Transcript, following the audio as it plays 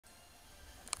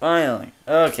Finally.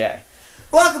 Okay.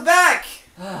 Welcome back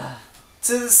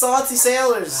to the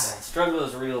SaltySailors. Struggle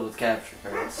is real with capture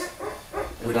cards.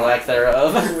 We don't lack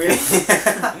thereof.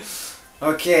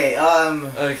 Okay,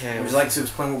 Okay. would you like to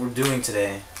explain what we're doing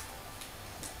today?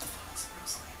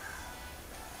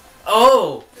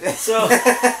 Oh! So...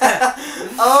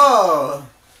 Oh!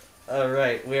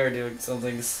 Alright, we are doing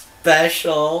something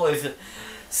special.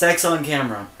 Sex on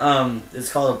camera.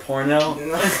 It's called a porno.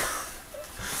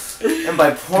 And by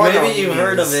porno, maybe you've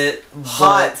heard of it.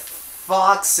 Hot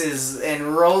foxes and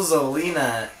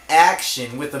Rosalina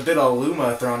action with a bit of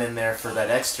Luma thrown in there for that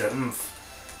extra oomph.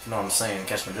 You know what I'm saying?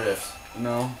 Catch my drift.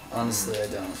 No, honestly, I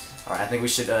don't. Alright, I think we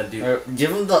should do... Right, give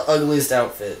him the ugliest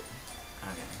outfit.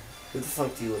 Okay. Who the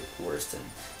fuck do you look worst in?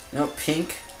 No,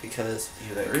 pink, because...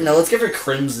 Or no, let's give her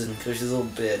crimson, because she's a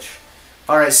little bitch.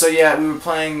 Alright, so yeah, we were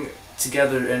playing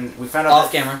together, and we found out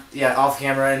off camera. Yeah, off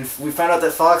camera, and we found out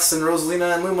that Fox and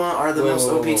Rosalina and Luma are the most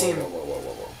OP team.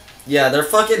 Whoa. Yeah, they're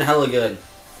fucking hella good.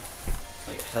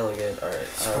 Like, hella good. Alright,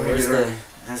 where's the...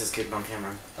 That's his kicked on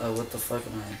camera. What the fuck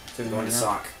am I doing? Going to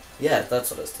sock. Yeah, that's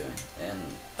what I was doing. And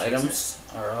items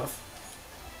are off.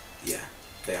 Yeah,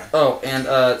 they are. Oh, and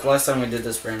last time we did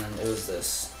this, Brandon, it was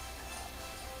this.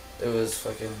 It was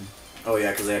fucking... Oh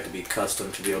yeah, because they have to be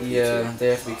custom to be OP. Yeah, they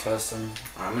have to be custom.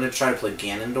 I'm gonna try to play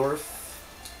Ganondorf.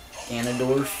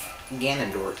 Ganondorf.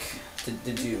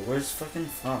 Did you? Where's fucking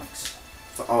Fox?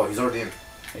 Oh, he's already in.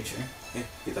 Are you sure? Yeah,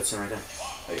 that's him right there.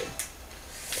 Okay.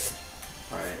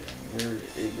 Alright.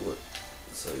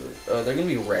 Oh, they're gonna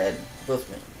be red. Both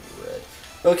gonna be red.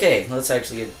 Okay, let's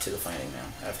actually get to the fighting now.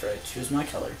 After I choose my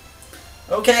color.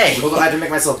 Okay. Hold on, I had to make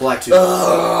myself black too.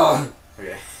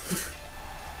 Okay.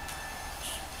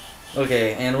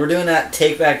 Okay, and we're doing that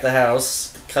Take Back the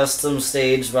House, custom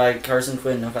staged by Carson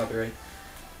Quinn, no copyright.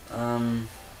 Okay.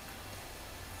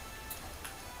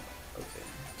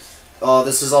 Oh,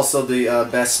 this is also the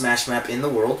best Smash map in the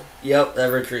world. Yep,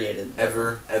 ever created.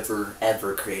 Ever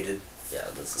created. Yeah,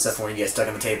 this is... Except for when you get stuck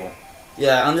on the table.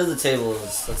 Yeah, under the table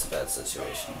that's a bad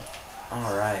situation.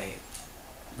 Alright.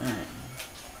 Alright.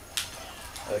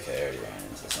 Okay, I already ran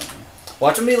into something.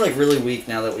 Watch them be like really weak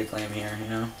now that we play them here, you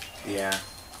know? Yeah.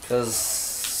 Because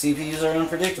CPUs are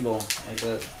unpredictable. Like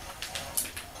that.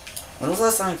 When was the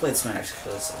last time I played Smash?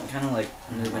 Because I'm kind of like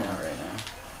moving out right now.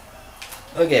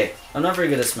 Okay, I'm not very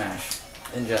good at Smash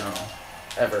in general.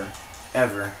 Ever.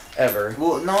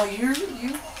 Well, no,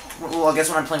 well, I guess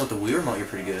when I'm playing with the Wii remote, you're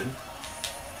pretty good. Get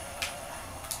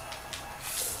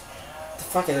the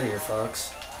fuck out of here,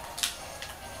 Fox.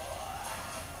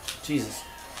 Jesus.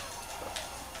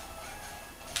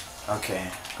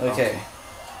 Okay.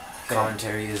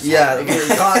 Commentary is... Yeah,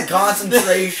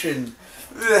 concentration.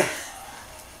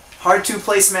 Hard to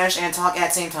play Smash and talk at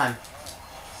the same time.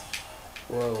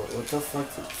 Whoa, what the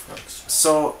fuck did Fox...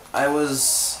 So, I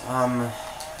was,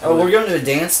 Oh, we're going to a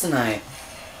dance tonight.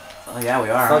 Oh, yeah, we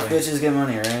are, Fuck bitches get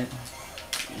money, right?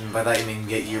 And by that you mean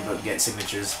get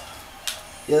signatures.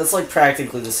 Yeah, that's like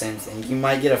practically the same thing. You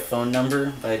might get a phone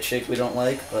number by a chick we don't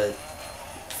like, but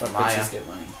fuck bitches get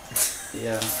money.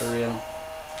 Yeah, for real.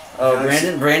 Oh,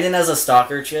 Brandon has a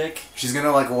stalker chick. She's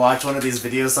gonna like watch one of these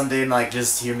videos someday and like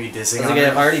just hear me dissing on her.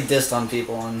 I've already dissed on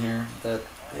people on here. That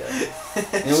yeah.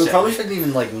 You know, we probably shouldn't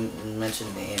even like mention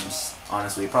names.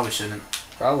 Honestly, we probably shouldn't.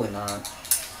 Probably not.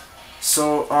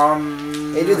 So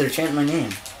hey dude, they're chanting my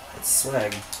name. It's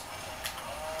swag.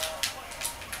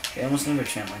 They almost never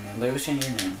chant my name. They always chant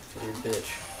your name. Cause you're a bitch.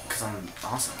 Cause I'm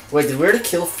awesome. Wait, did we already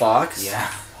kill Fox?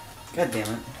 Yeah. God damn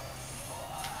it.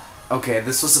 Okay,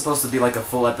 this was supposed to be like a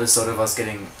full episode of us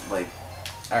getting like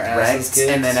wrecked,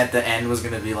 and then at the end was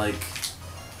gonna be like...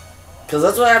 Cause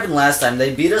that's what happened last time.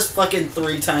 They beat us fucking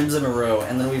 3 times in a row,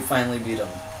 and then we finally beat them.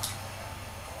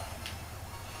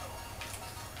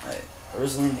 Alright,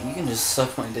 Rosalina, you can just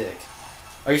suck my dick.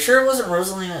 Are you sure it wasn't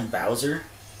Rosalina and Bowser?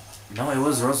 No, it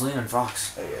was Rosalina and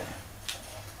Fox. Okay.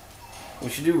 We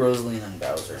should do Rosalina and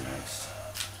Bowser next.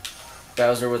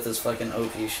 Bowser with his fucking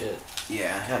OP shit.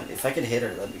 Yeah. God, if I could hit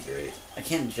her, that'd be great. I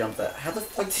can't jump that. How the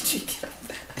fuck did she get up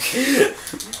that?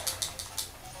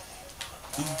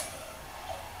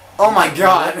 Oh my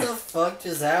god! What the fuck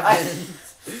just happened?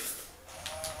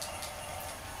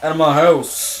 Out of my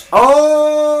house.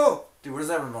 Oh! Dude, where's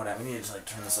that remote at? We need to just like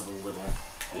turn this up a little.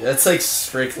 Yeah, it's like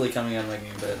strictly coming out of my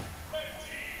game bed.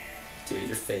 Dude,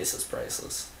 your face is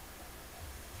priceless.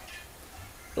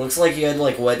 It looks like you had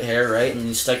like wet hair, right? And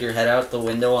you stuck your head out the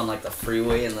window on like the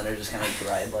freeway and then it just kind of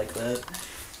dried like that.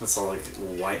 That's all like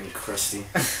white and crusty.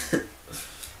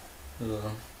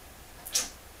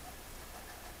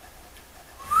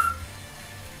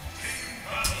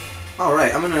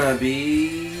 Alright, I'm gonna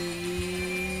be...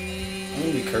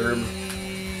 Curb.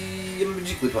 give him a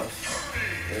Jigglypuff.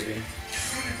 Maybe.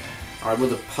 Alright, we're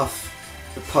the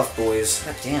Puff boys.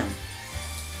 God damn.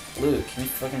 Blue, give me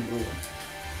fucking blue.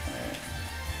 Alright.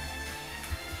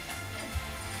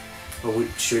 Oh,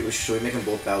 should we make them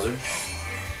both Bowser?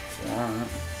 If you want.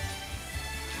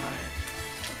 Alright.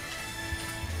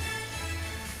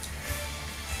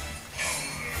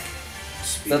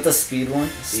 Is that the speed one?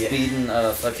 Yeah. Speed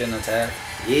and fucking attack?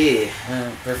 Yeah.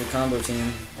 Perfect combo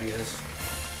team, I guess.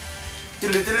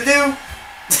 Doodle-doodle-doo!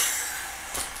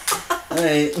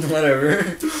 Alright,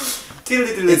 whatever.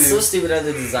 It's so stupid how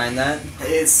they designed that.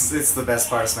 It's the best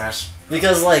part of Smash.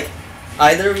 Because, like,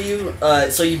 either of you,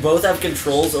 so you both have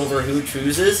controls over who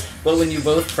chooses, but when you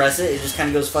both press it, it just kind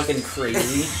of goes fucking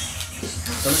crazy.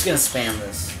 So I'm just gonna spam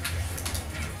this.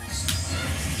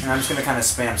 And I'm just gonna kind of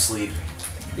spam sleep.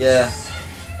 Yeah,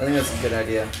 I think that's a good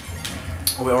idea.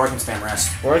 Oh, wait, or I can spam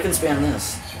rest. Or I can spam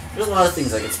this. There's a lot of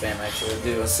things I could spam, actually, that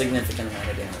do a significant amount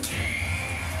of damage.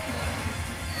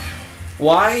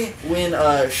 Why, when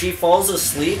she falls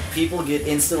asleep, people get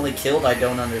instantly killed, I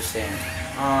don't understand.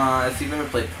 If you've ever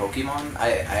played Pokemon,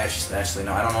 I actually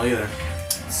no, I don't know either.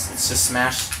 It's just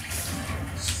Smash.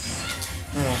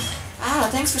 Ah,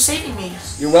 thanks for saving me.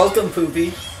 You're welcome,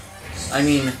 Poopy. I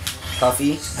mean,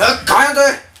 Puffy.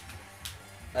 Kinda.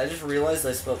 I just realized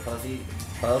I spelled Puffy,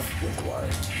 Puff with a Y.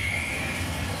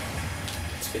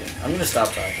 Just kidding. I'm gonna stop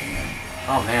talking now.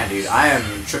 Oh man, dude, I am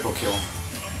triple kill.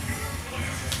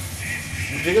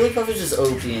 Jigglypuff is just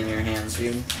OP in your hands,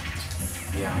 dude.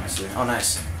 Yeah, honestly. Oh,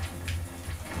 nice.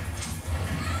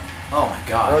 Oh my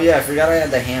god. Oh yeah, I forgot I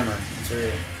had the hammer.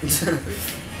 That's right.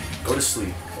 Go to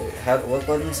sleep. Wait, what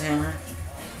button's hammer?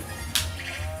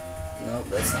 Nope,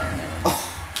 that's not a hammer. Oh.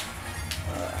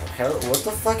 What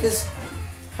the fuck is...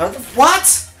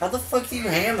 What? How the fuck do you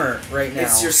hammer right now?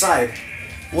 It's your side.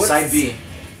 What's... Side B.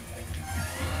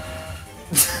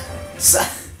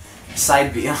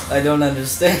 Side B. I don't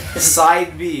understand.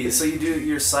 Side B. So you do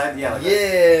your side, yeah. Like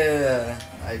yeah.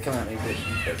 Alright, come at me,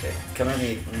 bitch. Okay, come at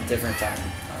me a different time.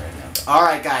 Alright, now.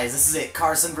 Alright, guys, this is it.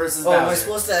 Carson versus Bowser. Am I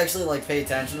supposed to actually, like, pay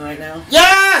attention right now?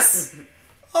 Yes!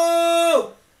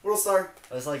 Oh! World Star.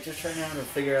 I was, like, just trying to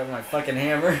figure out my fucking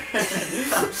hammer.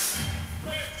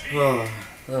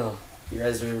 Oh, you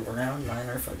guys are around? Mine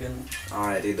are fucking...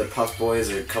 Alright, dude, the Puff Boys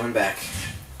are coming back.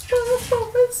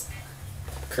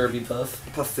 Kirby Puff.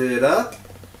 Puff it up.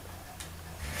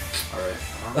 Alright.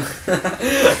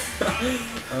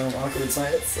 Awkward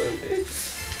science. Okay.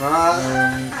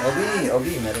 I'll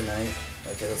be Meta Knight.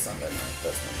 Okay, that's not Meta Knight.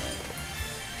 That's not Knight.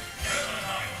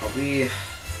 I'll be...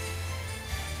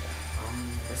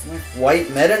 Where's my White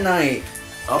Meta Knight?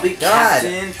 I'll be God.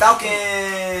 Captain Falcon!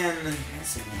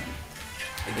 Yes, again.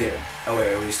 Again. Oh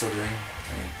wait, are we still doing?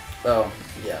 Oh,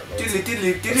 yeah. Doodly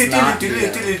doodly doodly doodly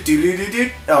doodly doodly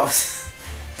doodly. Oh.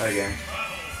 Again.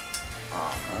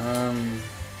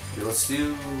 Okay, let's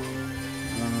do...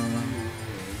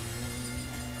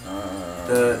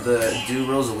 do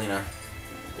Rosalina.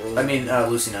 I mean,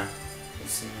 Lucina.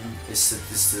 Lucina. It's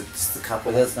the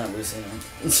couple. But that's not Lucina.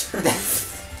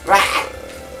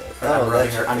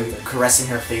 I'm caressing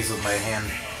her face with my hand.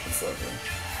 That's lovely.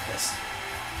 Yes.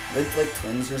 Are they like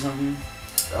twins or something?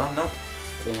 Oh, no.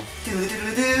 Cool. Doodly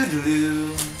doodly doodly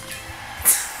doo.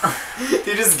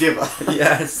 You just give up.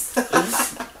 Yes.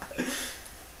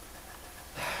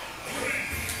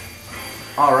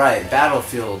 Alright,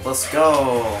 Battlefield, let's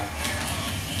go!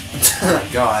 Oh my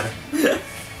god.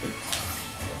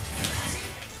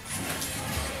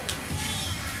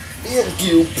 Thank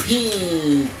you,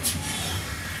 Pete!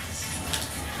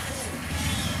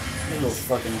 Little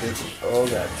fucking bitch. Oh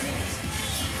god.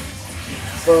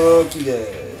 Fuck you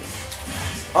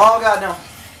guys. Oh god, no.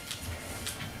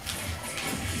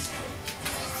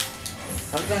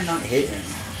 How did I not hit him?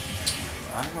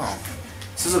 I don't know.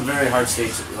 This is a very hard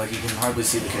stage, like you can hardly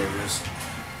see the characters.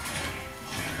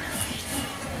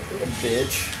 What a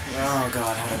bitch. Oh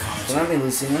god, how to comment. Can I be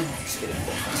Lucina? Just kidding.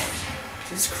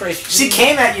 Jesus Christ. She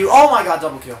came at you! Oh my god,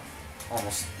 double kill.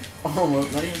 Almost.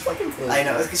 Almost, not even fucking close. I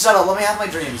know. Shut up, let me have my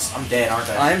dreams. I'm dead, aren't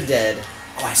I? I'm dead.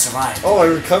 Oh, I survived. Oh, I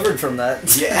recovered from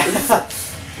that. Yeah.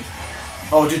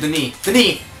 Oh, dude, the knee. The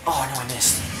knee! Oh, no, I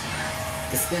missed.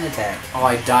 The spin attack. Oh,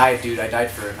 I died, dude. I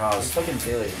died for a It's cause. fucking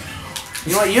failure.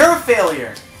 You know what? You're a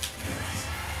failure!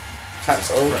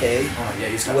 That's okay. Oh, yeah,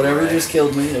 you just got Whatever right. just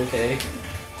killed me, okay.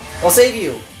 I'll save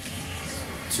you!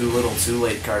 Too little, too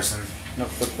late, Carson. No,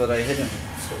 but I hit him.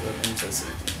 So that means I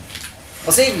saved you.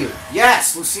 I'll save you!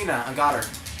 Yes! Lucina, I got her.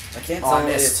 I can't Oh, I tell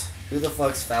missed. who the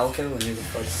fuck's Falco and who the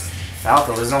fuck's...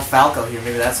 Falco. There's no Falco here.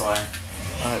 Maybe that's why.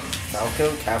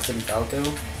 Falco? Captain Falco?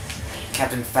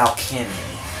 Captain Falcon.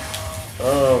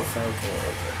 Oh, Falco.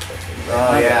 Okay.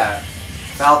 Oh, yeah.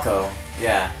 Falco.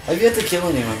 Yeah. I've yet to kill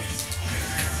anyone.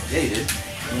 Yeah, you did.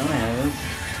 No, I haven't.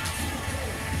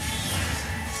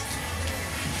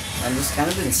 I've just kind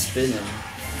of been spinning.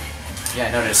 Yeah,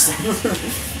 I noticed.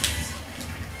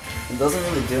 It doesn't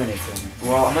really do anything.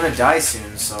 Well, I'm gonna die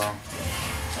soon, so...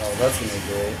 Oh, that's gonna be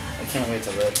great. I can't wait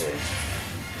till that day.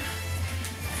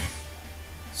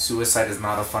 Suicide is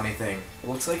not a funny thing. It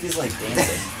looks like he's like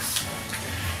dancing.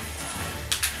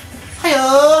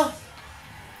 Hiya!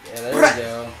 Yeah, there we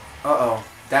go. Uh-oh.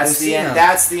 That's the end.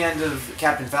 That's the end of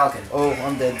Captain Falcon. Oh,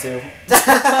 I'm dead too.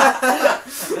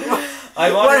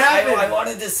 What happened? I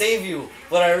wanted to save you,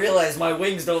 but I realized my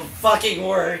wings don't fucking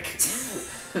work.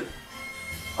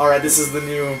 Alright, this is the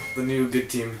new good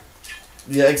team.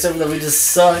 Yeah, except that we just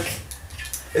suck.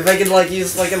 If I could like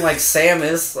use fucking like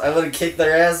Samus, I would have kicked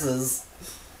their asses.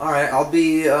 Alright, I'll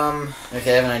be Okay,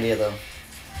 I have an idea though.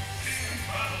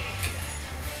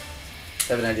 I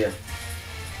have an idea.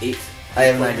 8. I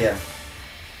have an idea.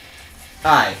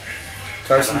 Hi,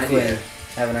 Carson Have an Quinn. idea.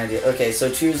 Have an idea. Okay, so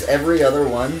choose every other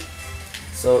one.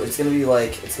 So it's gonna be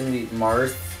like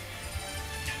Marth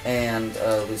and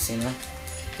Lucina.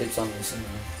 Tips on Lucina.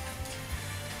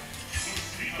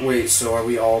 Wait, so are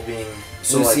we all being...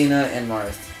 So Lucina and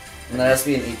Marth. And that has to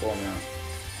be an equal amount.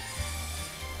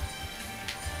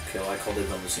 Okay, well, I called it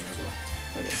on Lucina as well.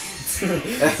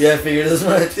 Okay. Yeah, I figured as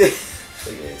much.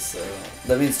 Okay, so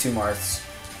that means 2 Marths.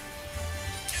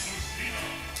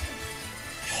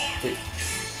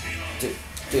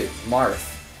 Dude, Marth.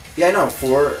 Yeah, I know.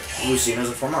 4 Lucinas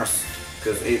and 4 Mars.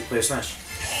 Because 8 player Smash.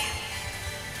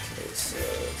 Okay, so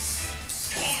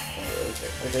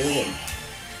okay, we're good.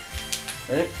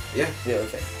 Ready? Yeah. Yeah,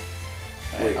 okay.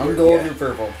 Right, Wait, I'm gold, yeah. you're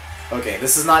purple. Okay,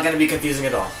 this is not going to be confusing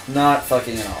at all. Not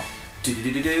fucking at all.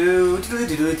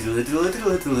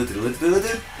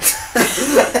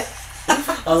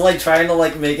 I was like trying to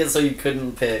like make it so you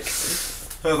couldn't pick.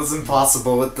 That was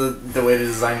impossible with the way they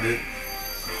designed it.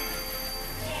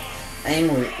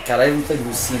 God, I haven't played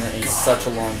Lucina in such a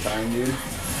long time, dude.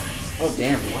 Oh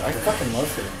damn, dude. I fucking love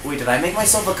her. Wait, did I make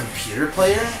myself a computer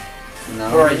player?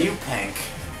 No. Or are you Pank?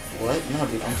 What? No,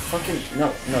 dude, I'm fucking...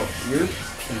 No, you're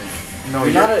pink. No,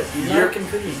 you're not a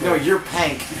computer player. No, you're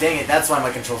Pank. Dang it, that's why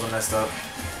my controls are messed up.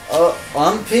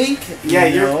 I'm pink? Yeah,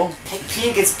 no. you're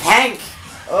Pink, it's Pank!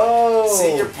 Oh!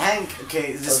 See, you're Pank.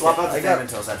 Okay, just swap out the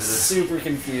Diamond-Toes after this. Super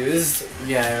confused.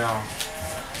 Yeah, I know.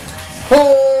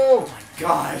 Oh!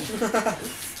 God.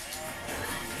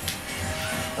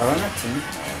 Are we not team?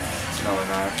 No, we're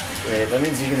not. Wait, that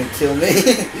means you're gonna kill me.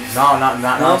 No, not no,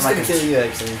 I'm just gonna kill you,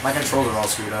 actually. My controls are all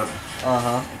screwed up.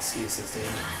 Uh-huh. Excuses,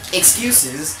 dude.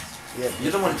 Excuses? Yeah.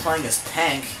 You're the one playing as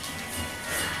Pank.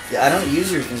 Yeah, I don't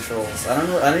use your controls. I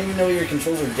don't even know your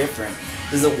controls are different.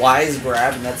 Is it Y is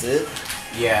grab and that's it?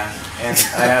 Yeah, and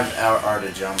I have R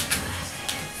to jump.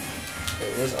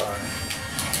 Wait, where's R?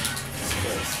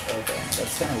 Okay,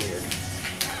 that's kind of weird.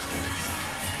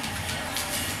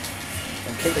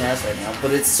 I'm kicking ass right now,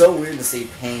 but it's so weird to see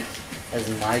Pink as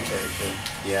my character.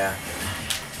 Yeah.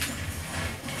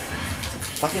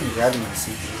 Fucking grabbing the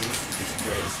CPU. It's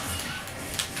great.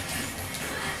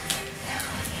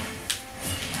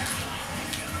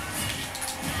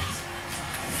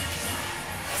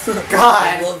 God!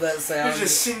 I love that sound. You're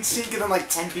just shink and then like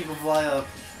 10 people fly up.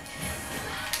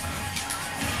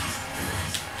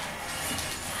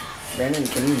 Brandon,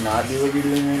 can you not do what you're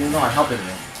doing right now? No, I'm helping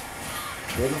you.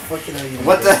 Where the fuck are you?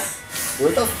 What the?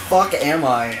 Where the fuck am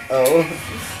I? Oh.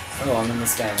 Oh, I'm in the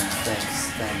sky now.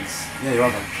 Thanks. Yeah, you're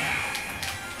welcome.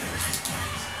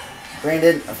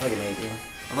 Brandon, I fucking hate you.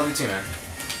 I love you too, man.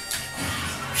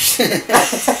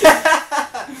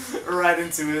 Right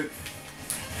into it.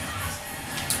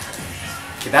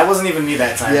 Okay, that wasn't even me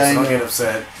that time, Yeah, so I don't get know.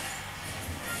 upset.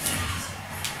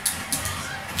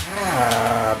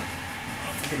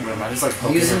 I just like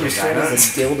poking Using her your sword as a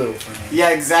vagina. dildo for me. Yeah,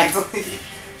 exactly.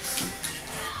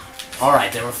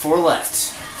 Alright, there were 4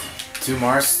 left. 2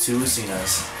 Mars, 2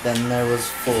 Lucinas. Then there was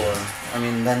 4.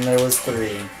 Then there was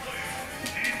 3.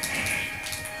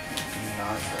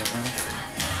 Not right now.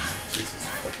 Jesus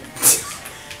fucking Christ.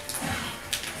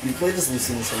 You played this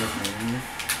Lucina so much more, didn't you?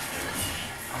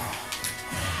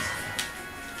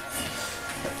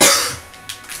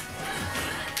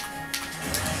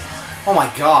 Oh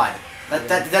my god. Did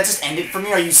that just end it for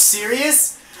me? Are you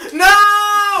serious?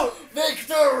 No!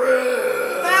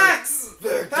 Victory! Max!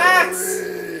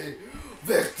 Victory!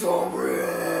 Victory!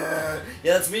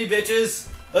 Yeah, that's me, bitches.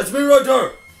 That's me right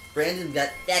there. Brandon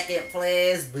got second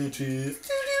place, bitches.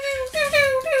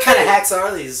 What kind of hacks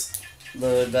are these?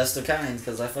 The best of kinds,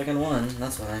 because I fucking won.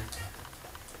 That's why.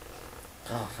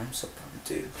 Oh, I'm so bummed,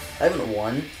 dude. I haven't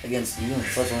won against you in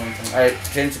such a long time. Alright,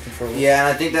 change the controls. Yeah,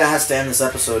 and I think that has to end this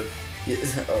episode. Yeah.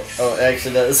 Oh, it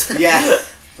actually does. Yeah. I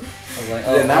was like,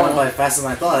 oh, Yeah, that went by faster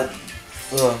than I thought.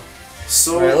 Ugh.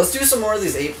 So. Alright, let's do some more of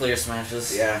these 8-player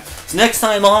smashes. Yeah. So next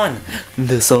time on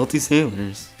the Salty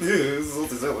Sailors.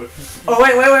 Oh,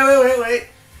 wait.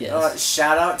 Yes.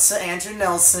 Shout out to Andrew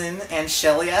Nelson and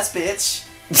Shelly ass bitch.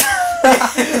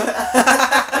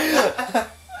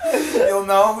 You'll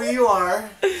know who you are.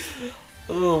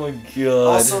 Oh my god.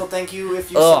 Also, thank you if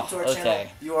you sub to our channel.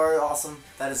 Okay. You are awesome.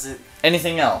 That is it.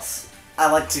 Anything else? I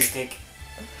like cheesecake.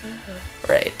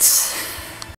 Right.